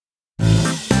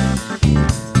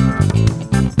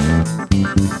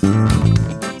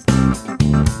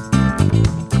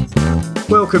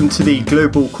Welcome to the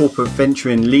Global Corporate Venture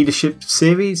and Leadership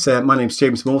series. My name is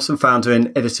James Mawson, founder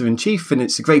and editor-in-chief, and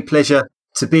it's a great pleasure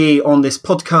to be on this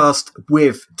podcast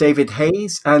with David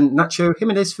Hayes and Nacho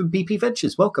Jimenez from BP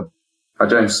Ventures. Welcome. Hi,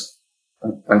 James.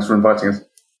 Thanks for inviting us.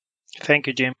 Thank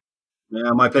you, Jim.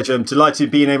 Yeah, my pleasure. I'm delighted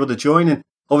being able to join. And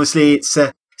obviously,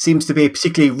 it seems to be a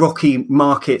particularly rocky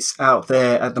markets out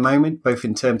there at the moment, both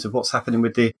in terms of what's happening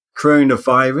with the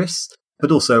coronavirus,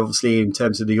 but also obviously in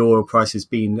terms of the oil prices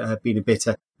being a bit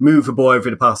movable over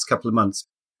the past couple of months.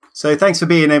 So thanks for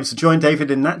being able to join,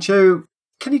 David and Nacho.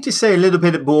 Can you just say a little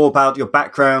bit more about your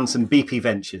backgrounds and BP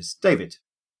Ventures? David?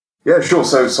 Yeah, sure.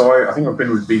 So I think I've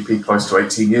been with BP close to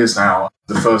 18 years now.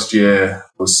 The first year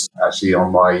was actually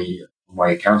on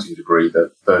my accounting degree.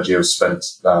 The third year was spent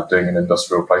doing an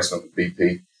industrial placement with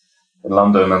BP in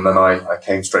London, and then I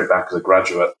came straight back as a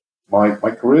graduate. My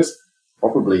career's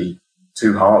probably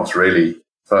two halves, really.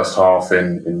 First half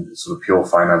in sort of pure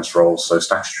finance roles, so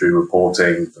statutory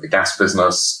reporting for the gas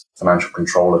business, financial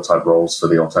controller type roles for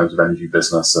the alternative energy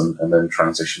business, and then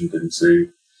transitioned into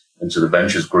the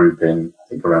ventures group in, I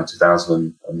think, around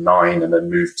 2009, and then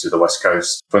moved to the West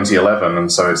Coast 2011.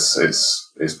 And so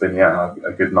it's been,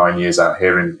 a good 9 years out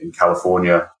here in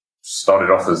California.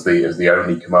 Started off as the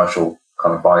only commercial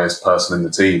kind of biased person in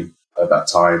the team at that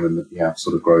time, and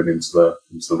sort of grown into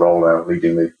the role now,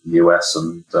 leading the US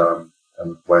and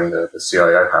wearing the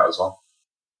CIO hat as well.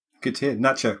 Good to hear.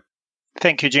 Nacho?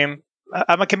 Thank you, Jim.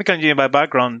 I'm a chemical engineer by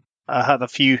background. I had a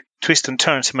few twists and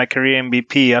turns in my career in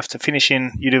BP. After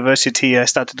finishing university, I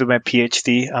started to do my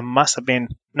PhD. It must have been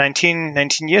 19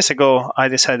 years ago. I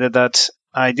decided that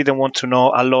I didn't want to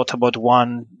know a lot about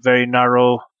one very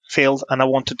narrow field, and I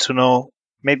wanted to know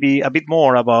maybe a bit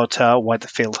more about wider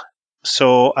field.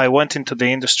 So I went into the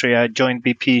industry. I joined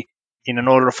BP in an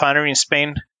oil refinery in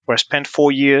Spain, where I spent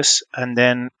 4 years, and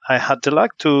then I had the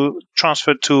luck to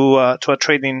transfer to an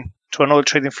oil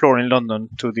trading floor in London,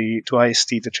 to IST,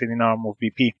 the trading arm of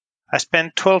BP. I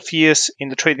spent 12 years in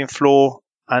the trading floor,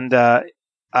 and I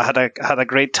had a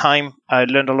great time. I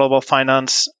learned a lot about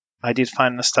finance. I did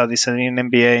finance studies and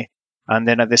an MBA, and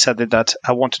then I decided that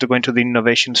I wanted to go into the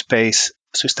innovation space,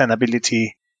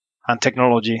 sustainability, and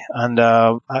technology. And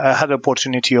I had the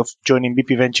opportunity of joining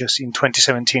BP Ventures in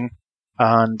 2017,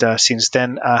 and since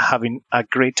then, having a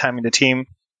great time in the team.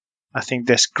 I think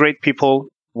there's great people.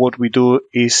 What we do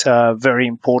is very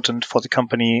important for the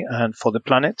company and for the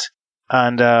planet.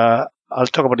 And I'll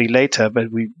talk about it later,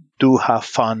 but we do have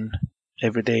fun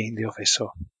every day in the office. So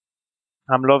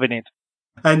I'm loving it.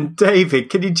 And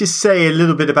David, can you just say a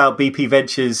little bit about BP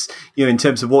Ventures, in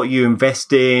terms of what you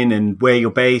invest in and where you're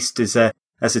based as a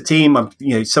team?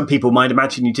 Some people might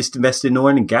imagine you just invest in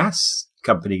oil and gas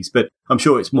companies, but I'm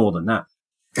sure it's more than that.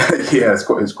 Yeah,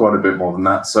 it's quite a bit more than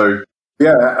that. So,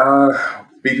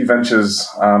 BP Ventures,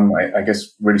 I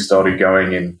guess, really started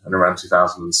going in around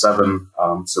 2007.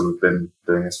 So we've been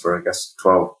doing this for,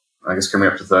 12, coming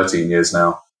up to 13 years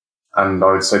now. And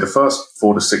I would say the first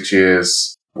 4 to 6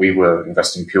 years, we were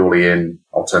investing purely in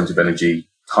alternative energy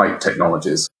type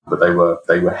technologies, but they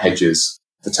were hedges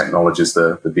for technologies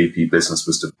the BP business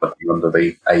was developing under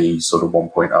the AE sort of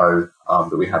 1.0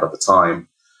 that we had at the time.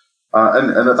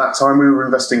 And at that time, we were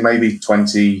investing maybe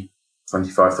 $20,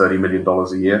 $25, $30 million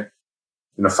a year.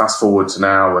 Fast forward to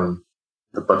now, and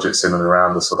the budget's in and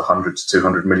around the sort of 100 to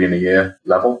 200 million a year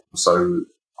level. So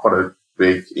quite a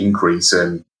big increase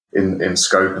in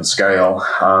scope and scale.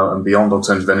 And beyond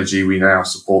alternative energy, we now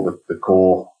support the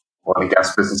core oil and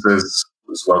gas businesses,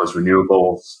 as well as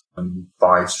renewables, and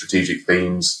 5 strategic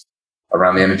themes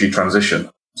around the energy transition.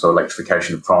 So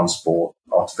electrification of transport,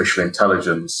 artificial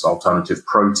intelligence, alternative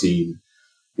protein.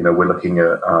 We're looking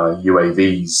at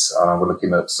UAVs. We're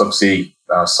looking at subsea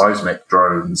seismic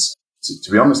drones.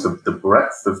 To be honest, the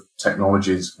breadth of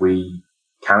technologies we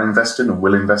can invest in and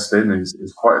will invest in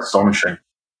is quite astonishing.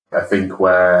 I think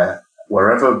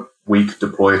wherever we could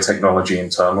deploy a technology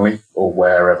internally, or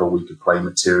wherever we could play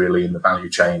materially in the value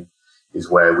chain, is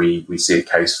where we see a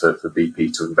case for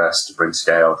BP to invest, to bring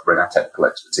scale, to bring our technical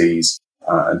expertise,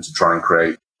 and to try and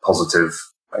create positive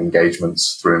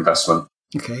engagements through investment.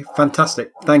 Okay,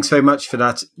 fantastic. Thanks very much for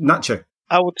that. Nacho?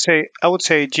 I would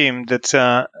say, Jim,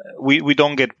 that we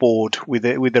don't get bored with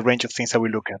the range of things that we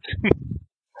look at.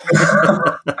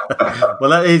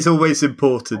 Well, that is always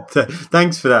important.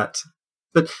 Thanks for that.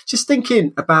 But just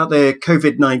thinking about the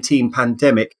COVID-19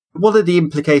 pandemic, what are the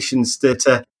implications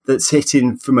that's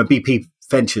hitting from a BP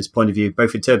Ventures point of view,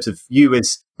 both in terms of you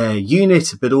as a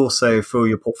unit, but also for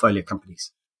your portfolio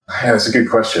companies? Yeah, it's a good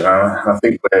question. I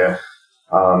think we're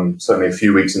certainly a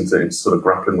few weeks into sort of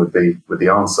grappling with the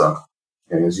answer.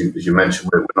 And as you mentioned,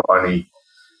 we're not only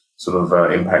sort of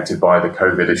impacted by the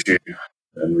COVID issue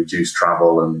and reduce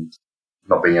travel and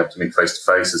not being able to meet face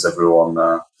to face as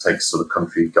everyone takes sort of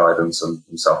country guidance and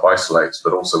self-isolates,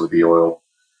 but also with the oil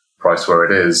price where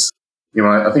it is.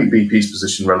 I think BP's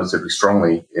positioned relatively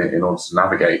strongly in order to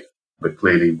navigate, but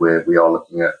clearly we are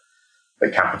looking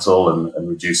at capital and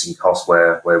reducing costs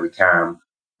where we can.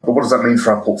 But what does that mean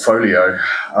for our portfolio?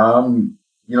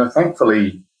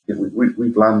 Thankfully,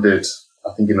 we've landed,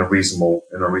 I think, in a reasonable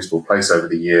place over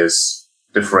the years,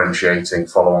 differentiating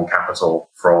follow-on capital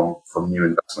from new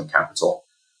investment capital.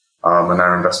 And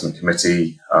our investment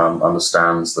committee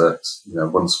understands that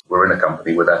once we're in a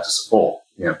company, we're there to support,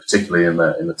 particularly in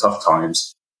the tough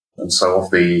times. And so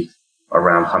of the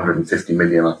around 150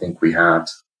 million, I think we had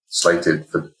slated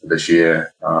for this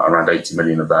year, around 80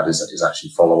 million of that is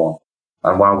actually follow-on.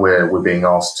 And while we're being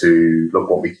asked to look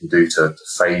what we can do to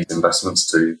phase investments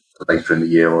to later in the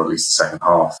year or at least the second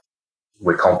half,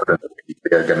 we're confident that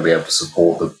we are going to be able to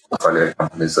support the portfolio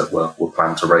companies that we're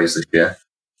planning to raise this year,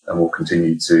 and we'll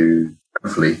continue to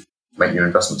hopefully make new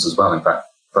investments as well. In fact,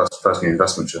 first new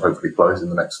investment should hopefully close in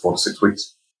the next 4 to 6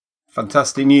 weeks.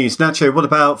 Fantastic news. Nacho, what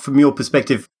about from your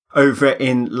perspective over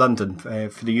in London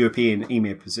for the European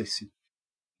EMEA position?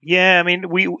 Yeah, I mean,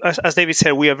 as David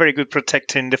said, we are very good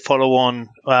protecting the follow-on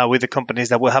with the companies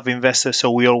that will have investors,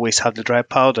 so we always have the dry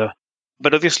powder.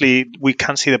 But obviously, we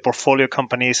can see the portfolio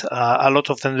companies, a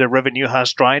lot of them, the revenue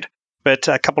has dried, but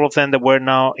a couple of them that were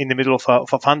now in the middle of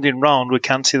a funding round, we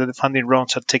can see that the funding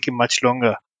rounds are taking much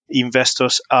longer.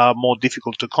 Investors are more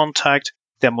difficult to contact,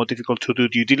 they're more difficult to do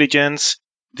due diligence.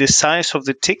 The size of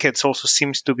the tickets also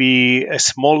seems to be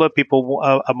smaller. People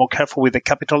are more careful with the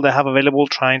capital they have available,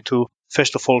 trying to,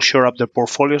 first of all, shore up their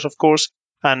portfolios, of course.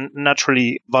 And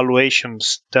naturally,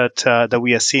 valuations that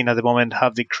we are seeing at the moment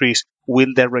have decreased.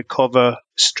 Will they recover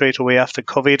straight away after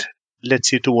COVID? Let's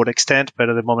see to what extent. But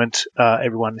at the moment,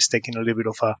 everyone is taking a little bit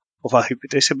of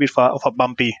a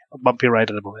bumpy ride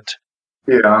at the moment.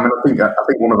 Yeah, I mean, I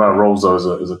think one of our roles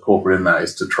though as a corporate in that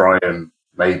is to try and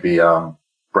maybe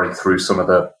break through some of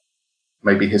the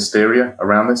maybe hysteria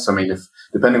around this. I mean, if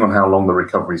depending on how long the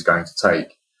recovery is going to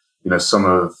take, some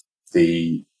of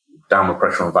the downward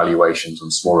pressure on valuations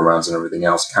and smaller rounds and everything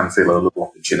else can feel a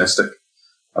little opportunistic.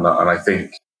 And I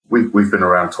think we've been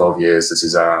around 12 years. This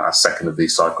is our second of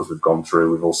these cycles we've gone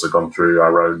through. We've also gone through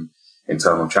our own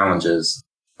internal challenges.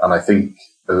 And I think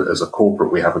as a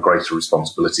corporate, we have a greater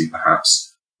responsibility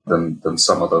perhaps than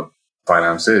some of the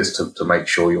finance is to make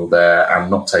sure you're there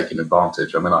and not taking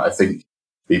advantage. I mean, I think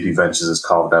BP Ventures has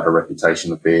carved out a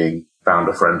reputation of being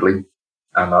founder friendly.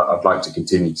 And I'd like to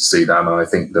continue to see that. And I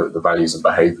think that the values and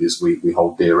behaviours we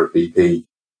hold dear at BP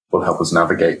will help us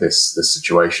navigate this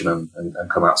situation and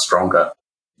come out stronger.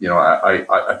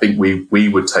 I think we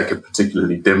would take a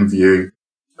particularly dim view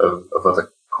of other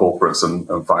corporates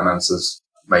and finances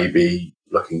maybe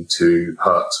looking to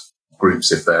hurt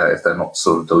groups if they're not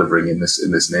sort of delivering in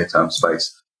this near-term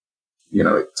space. I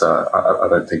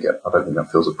don't think that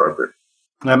feels appropriate.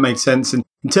 That makes sense. And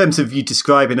in terms of you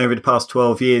describing over the past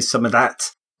 12 years, some of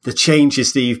that, the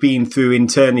changes that you've been through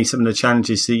internally, some of the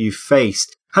challenges that you've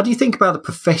faced, how do you think about the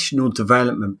professional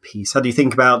development piece? How do you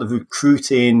think about the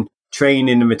recruiting,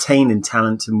 training and retaining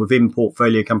talent and within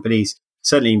portfolio companies,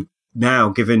 certainly now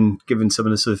given some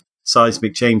of the sort of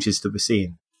seismic changes that we're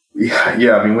seeing?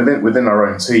 Yeah. I mean, within our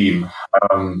own team,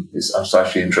 it's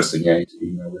actually interesting. Yeah,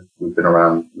 we've been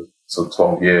around sort of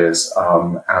 12 years,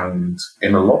 and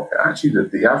in a lot, actually,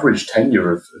 the average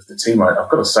tenure of the team, I've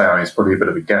got to say, it's probably a bit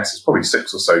of a guess. It's probably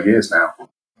 6 or so years now.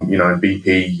 In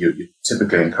BP, you're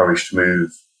typically encouraged to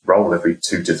move role every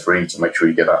 2 to 3 to make sure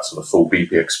you get that sort of full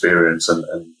BP experience and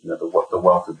the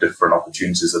wealth of different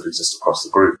opportunities that exist across the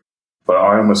group. But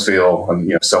I almost feel,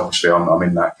 and selfishly, I'm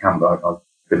in that camp. I've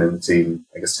been in the team,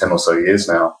 I guess, 10 or so years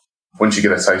now. Once you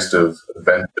get a taste of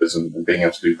ventures and being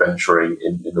able to do venturing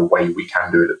in the way we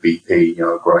can do it at BP,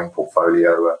 a growing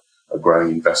portfolio, a growing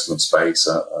investment space,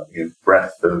 a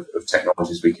breadth of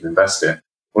technologies we can invest in.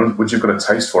 Once you've got a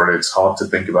taste for it, it's hard to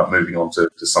think about moving on to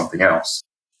something else.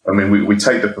 I mean, we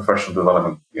take the professional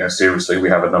development, seriously. We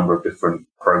have a number of different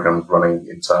programs running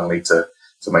internally to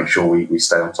make sure we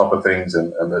stay on top of things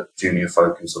and that junior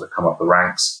folk can sort of come up the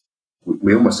ranks.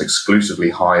 We almost exclusively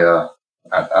hire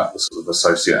at the sort of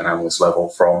associate and analyst level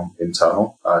from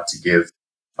internal to give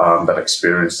that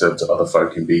experience to other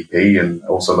folk in BP, and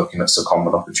also looking at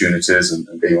secondment opportunities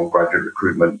and being on graduate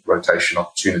recruitment rotation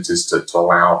opportunities to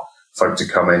allow folk to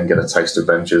come in, get a taste of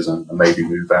ventures and maybe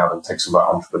move out and take some of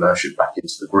that entrepreneurship back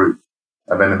into the group.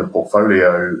 And then in the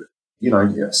portfolio,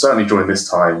 certainly during this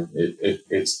time,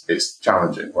 it's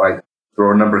challenging, right? There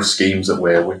are a number of schemes that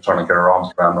we're trying to get our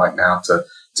arms around right now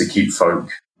to keep folk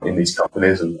in these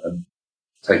companies and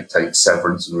take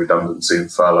severance and redundancy and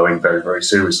furloughing very, very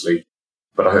seriously.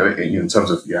 But in terms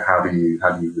of how do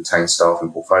you retain staff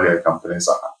in portfolio companies,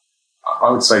 I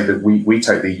would say that we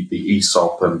take the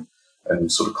ESOP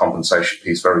and sort of compensation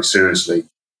piece very seriously.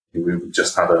 We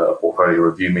just had a portfolio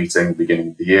review meeting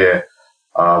beginning of the year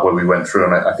where we went through,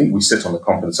 and I think we sit on the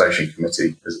compensation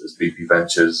committee as BP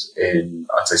Ventures in,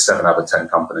 I'd say, 7 out of 10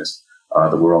 companies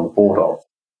that we're on the board of.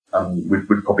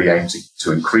 We'd probably aim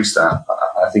to increase that.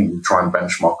 I think we try and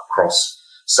benchmark across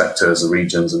sectors,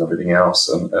 regions, and everything else,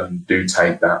 and do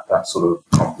take that sort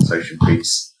of compensation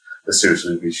piece as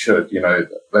seriously as we should.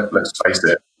 Let's face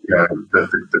it.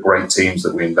 The great teams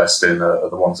that we invest in are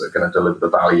the ones that are going to deliver the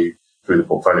value through the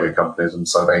portfolio companies, and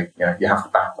so you have to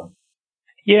back them.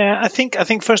 Yeah, I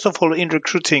think first of all, in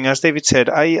recruiting, as David said,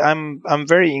 I'm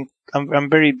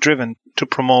very driven to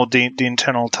promote the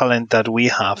internal talent that we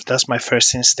have. That's my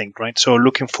first instinct, right? So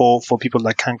looking for people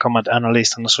that can come at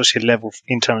analyst and associate level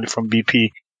internally from BP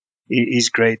is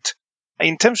great.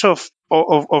 In terms of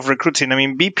recruiting, I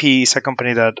mean, BP is a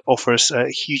company that offers a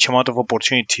huge amount of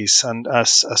opportunities, and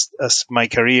as my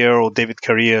career or David's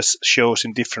career shows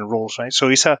in different roles, right? So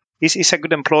it's a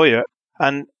good employer,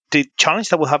 and the challenge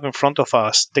that we have in front of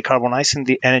us, decarbonizing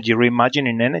the energy,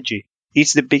 reimagining energy,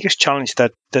 it's the biggest challenge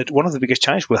that one of the biggest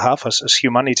challenges we have as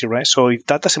humanity, right? So if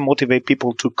that doesn't motivate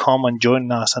people to come and join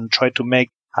us and try to make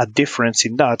a difference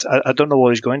in that, I don't know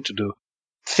what it's going to do.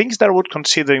 Things that I would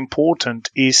consider important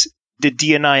is the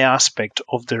D&I aspect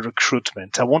of the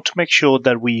recruitment. I want to make sure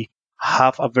that we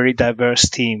have a very diverse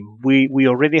team. We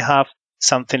already have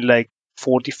something like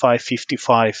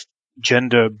 45-55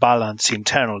 gender balance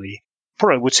internally.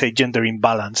 Probably would say gender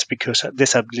imbalance because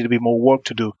there's a little bit more work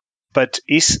to do. But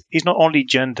it's not only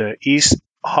gender, it's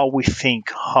how we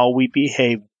think, how we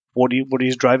behave, what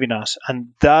is driving us. And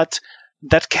that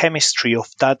chemistry of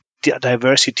that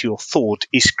diversity of thought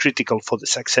is critical for the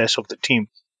success of the team.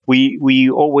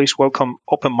 We always welcome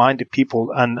open-minded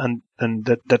people and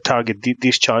that target the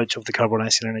discharge of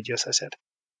decarbonizing energy, as I said.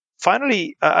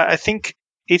 Finally, I think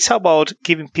it's about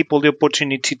giving people the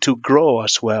opportunity to grow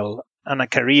as well, and a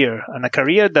career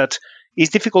that is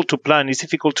difficult to plan. It's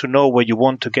difficult to know where you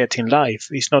want to get in life.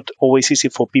 It's not always easy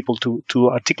for people to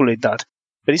articulate that.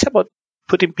 But it's about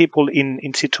putting people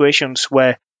in situations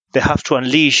where they have to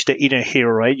unleash the inner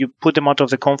hero, right? You put them out of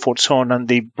the comfort zone and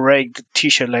they break the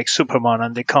t-shirt like Superman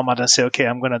and they come out and say, okay,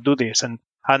 I'm going to do this. And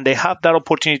they have that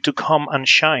opportunity to come and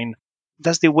shine.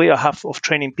 That's the way I have of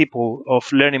training people, of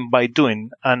learning by doing.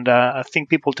 And I think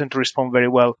people tend to respond very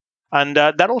well. And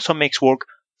that also makes work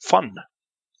fun.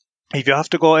 If you have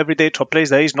to go every day to a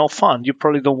place that is not fun, you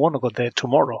probably don't want to go there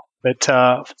tomorrow. But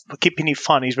keeping it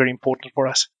fun is very important for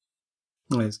us.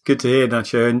 Well, it's good to hear,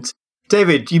 Nacho. And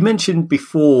David, you mentioned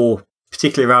before,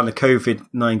 particularly around the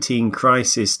COVID-19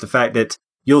 crisis, the fact that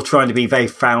you're trying to be very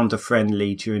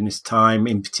founder-friendly during this time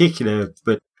in particular,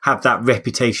 but have that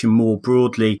reputation more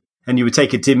broadly. And you would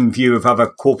take a dim view of other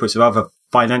corporates or other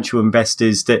financial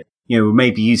investors that,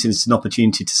 may be using this as an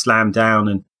opportunity to slam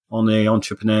down on the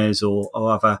entrepreneurs or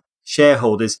other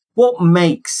shareholders. What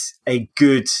makes a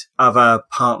good other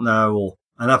partner or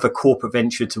another corporate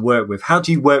venture to work with? How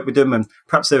do you work with them? And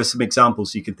perhaps there are some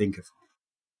examples you can think of.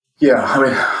 Yeah, I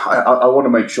mean, I want to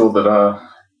make sure that,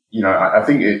 I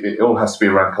think it all has to be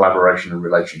around collaboration and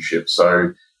relationship.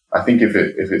 So I think if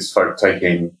it's folk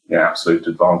taking absolute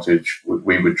advantage,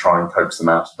 we would try and coax them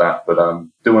out of that. But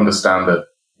do understand that,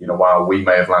 while we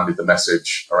may have landed the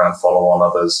message around follow on,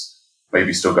 others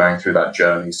maybe still going through that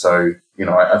journey. So,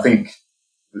 I think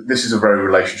this is a very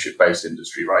relationship-based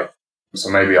industry, right? So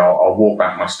maybe I'll walk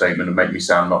back my statement and make me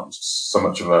sound not so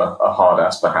much of a hard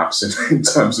ass, perhaps, in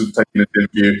terms of taking a dim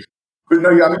view. But no,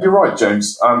 I mean, you're right,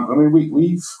 James.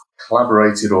 We've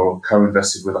collaborated or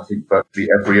co-invested with, I think, virtually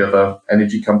every other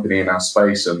energy company in our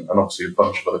space and obviously a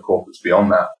bunch of other corporates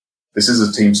beyond that. This is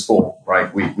a team sport,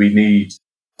 right? We need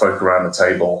folk around the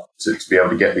table to be able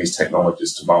to get these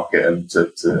technologies to market and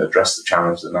to address the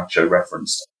challenge that Nacho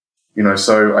referenced.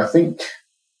 So I think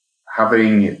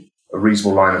having a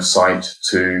reasonable line of sight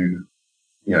to,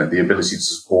 the ability to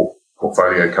support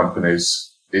portfolio companies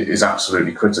is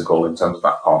absolutely critical in terms of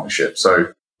that partnership.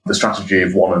 So the strategy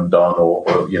of one and done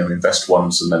or invest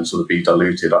once and then sort of be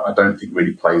diluted, I don't think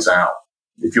really plays out.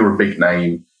 If you're a big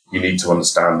name, you need to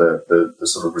understand the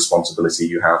sort of responsibility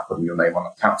you have putting your name on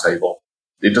a cap table.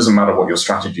 It doesn't matter what your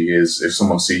strategy is. If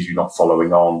someone sees you not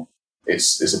following on,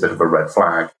 it's a bit of a red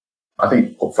flag. I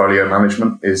think portfolio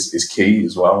management is key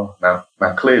as well. Now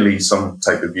clearly some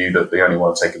take the view that they only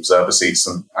want to take observer seats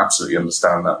and absolutely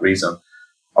understand that reason.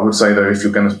 I would say though, if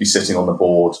you're going to be sitting on the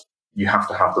board, you have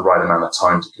to have the right amount of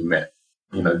time to commit.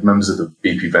 Members of the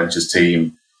BP Ventures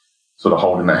team sort of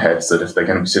hold in their heads that if they're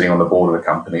going to be sitting on the board of a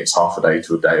company, it's half a day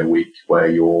to a day a week where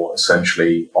you're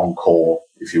essentially on call,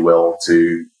 if you will,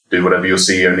 to do whatever your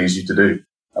CEO needs you to do.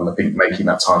 And I think making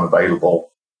that time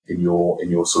available in your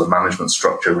sort of management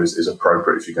structure is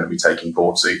appropriate if you're going to be taking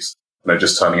board seats.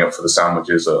 Just turning up for the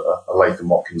sandwiches at a Latham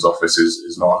Watkins office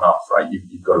is not enough, right?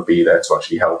 You've got to be there to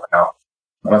actually help out.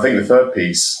 And I think the third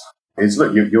piece is,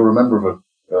 look, you're a member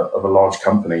of a large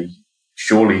company.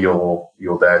 Surely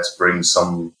you're there to bring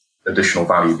some additional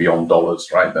value beyond dollars,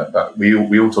 right? That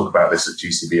we all talk about this at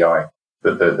GCBI,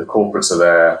 that the corporates are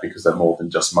there because they're more than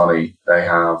just money. They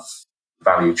have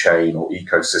value chain or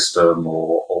ecosystem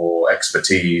or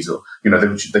expertise, or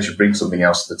they should bring something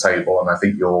else to the table. And I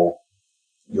think your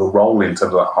role in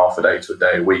terms of that half a day to a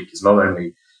day a week is not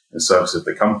only in service of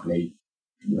the company,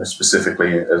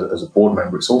 specifically as a board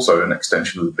member, it's also an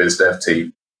extension of the biz dev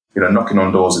team, knocking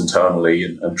on doors internally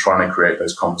and trying to create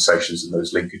those conversations and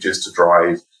those linkages to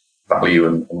drive value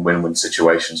and win-win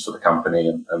situations for the company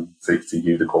and for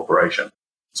you, the corporation.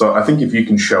 So I think if you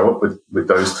can show up with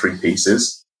those three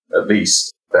pieces, at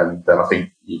least, then I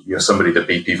think you're somebody that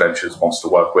BP Ventures wants to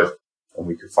work with, and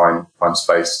we could find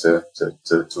space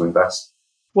to invest.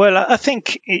 Well, I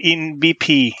think in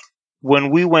BP, when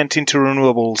we went into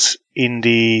renewables in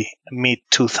the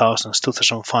mid-2000s,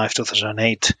 2005,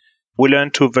 2008, we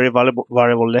learned two very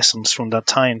valuable lessons from that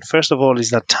time. First of all,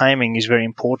 is that timing is very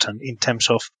important in terms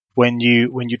of when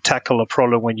you tackle a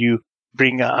problem, when you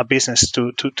bring a business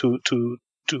to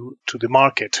the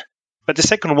market. But the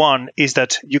second one is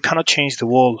that you cannot change the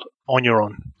world on your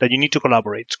own, that you need to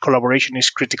collaborate. Collaboration is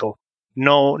critical.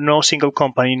 No single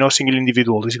company, no single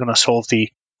individual is going to solve the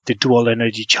dual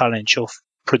energy challenge of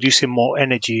producing more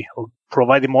energy or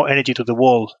providing more energy to the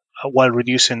world while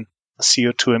reducing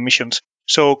CO2 emissions.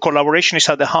 So collaboration is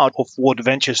at the heart of what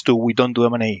ventures do. We don't do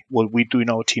M&A. What we do in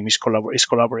our team is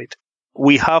collaborate.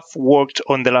 We have worked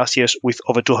on the last years with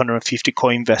over 250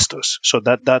 co-investors. So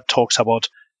that talks about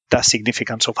that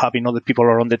significance of having other people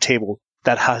around the table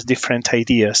that has different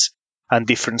ideas and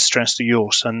different strengths to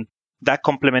yours. And that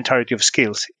complementarity of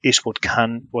skills is what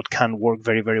can work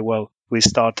very, very well with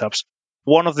startups.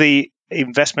 One of the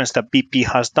investments that BP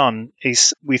has done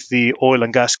is with the Oil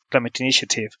and Gas Climate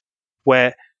Initiative,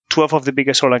 where 12 of the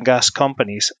biggest oil and gas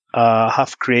companies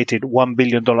have created $1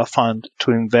 billion fund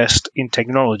to invest in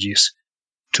technologies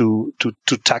to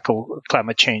tackle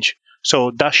climate change.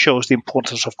 So that shows the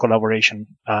importance of collaboration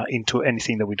into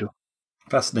anything that we do.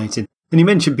 Fascinating. And you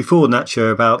mentioned before,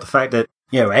 Nacho, about the fact that,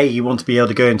 you want to be able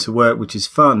to go into work, which is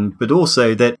fun, but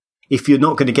also that if you're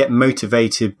not going to get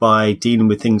motivated by dealing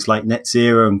with things like net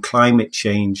zero and climate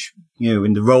change,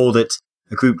 in the role that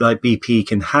a group like BP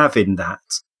can have in that,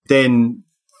 then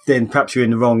perhaps you're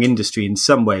in the wrong industry in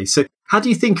some ways. So how do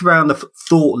you think around the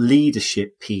thought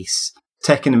leadership piece?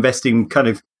 Tech and investing kind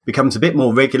of becomes a bit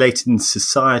more regulated in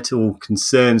societal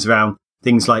concerns around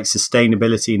things like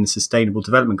sustainability and the Sustainable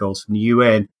Development Goals from the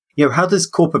UN. How does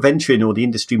corporate venturing or the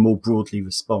industry more broadly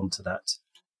respond to that?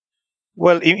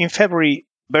 Well, in February,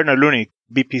 Bernard Looney,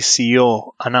 BP's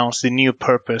CEO, announced the new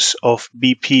purpose of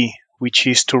BP, which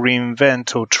is to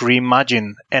reinvent or to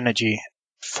reimagine energy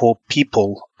for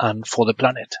people and for the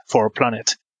planet, for our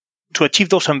planet. To achieve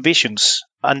those ambitions,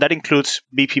 and that includes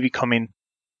BP becoming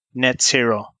net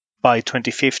zero by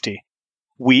 2050,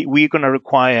 we're going to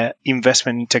require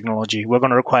investment in technology. We're going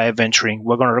to require venturing.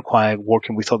 We're going to require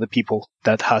working with other people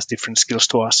that has different skills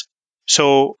to us.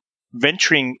 So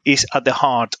venturing is at the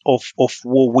heart of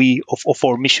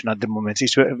our mission at the moment.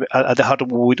 It's at the heart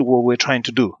of what we're trying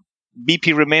to do.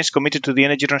 BP remains committed to the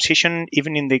energy transition,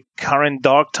 even in the current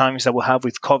dark times that we have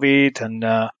with COVID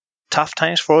and tough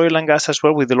times for oil and gas as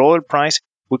well with the low oil price.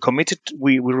 We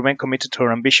remain committed to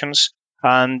our ambitions.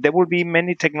 And there will be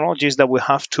many technologies that we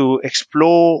have to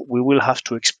explore. We will have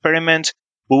to experiment.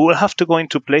 We will have to go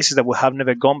into places that we have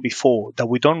never gone before, that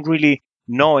we don't really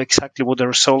know exactly what the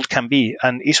result can be.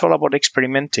 And it's all about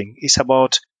experimenting. It's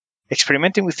about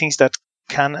experimenting with things that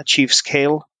can achieve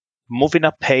scale, moving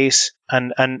at pace,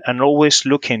 and always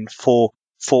looking for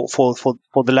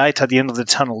the light at the end of the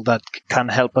tunnel that can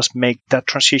help us make that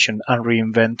transition and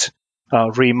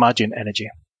reimagine energy.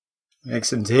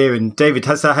 Excellent to hear. And David,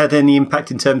 has that had any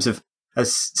impact in terms of,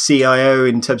 as CIO,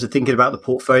 in terms of thinking about the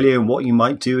portfolio and what you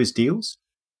might do as deals?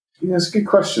 Yeah, it's a good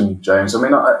question, James. I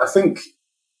mean, I think,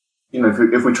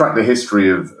 if we track the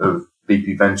history of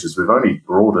BP Ventures, we've only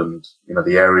broadened,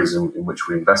 the areas in which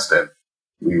we invest in.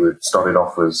 We started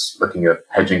off as looking at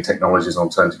hedging technologies and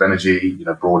alternative energy,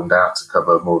 broadened out to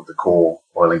cover more of the core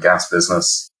oil and gas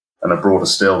business, and a broader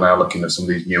still now looking at some of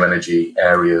these new energy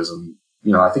areas. And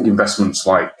I think investments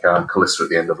like Calista at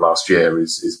the end of last year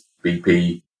is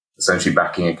BP essentially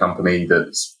backing a company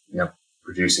that's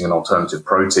producing an alternative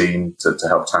protein to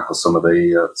help tackle some of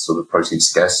the sort of protein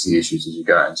scarcity issues as you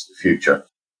go into the future.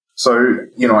 So,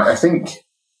 I think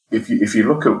if you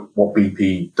look at what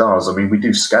BP does, I mean, we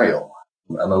do scale,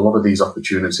 and a lot of these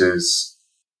opportunities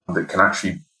that can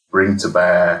actually bring to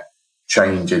bear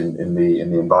change in the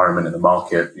environment, in the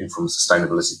market, from a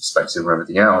sustainability perspective and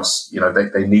everything else,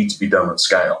 they need to be done at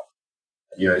scale.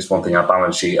 It's one thing our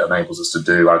balance sheet enables us to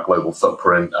do, our global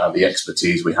footprint, the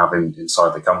expertise we have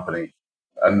inside the company.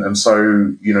 And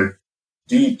so,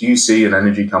 do you see an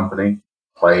energy company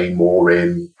playing more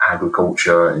in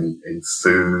agriculture, in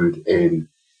food,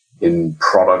 in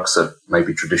products that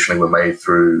maybe traditionally were made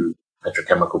through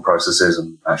petrochemical processes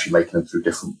and actually making them through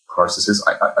different processes?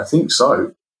 I think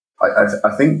so.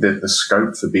 I think that the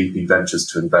scope for BP Ventures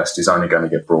to invest is only going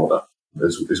to get broader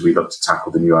as we look to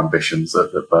tackle the new ambitions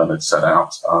that Bernard set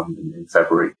out in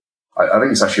February. I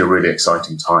think it's actually a really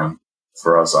exciting time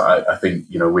for us. I think,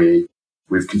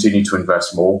 we've continued to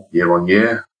invest more year on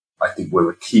year. I think we're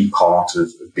a key part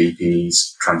of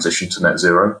BP's transition to net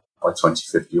zero by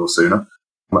 2050 or sooner.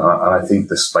 And I think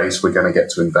the space we're going to get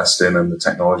to invest in and the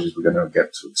technologies we're going to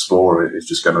get to explore is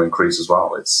just going to increase as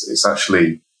well. It's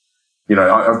actually,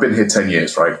 I've been here 10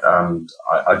 years, right? And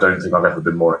I don't think I've ever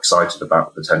been more excited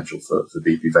about the potential for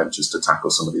BP Ventures to tackle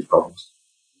some of these problems.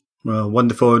 Well,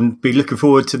 wonderful. And be looking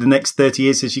forward to the next 30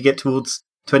 years as you get towards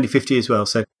 2050 as well.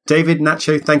 So, David,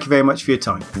 Nacho, thank you very much for your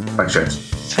time. Thanks, James.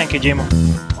 Thank you, Jimo.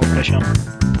 Au pleasure.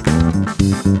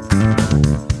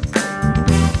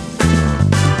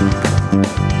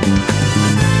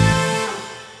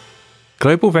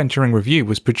 Global Venturing Review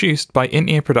was produced by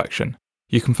In-Ear Production.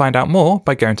 You can find out more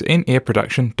by going to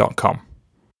inearproduction.com.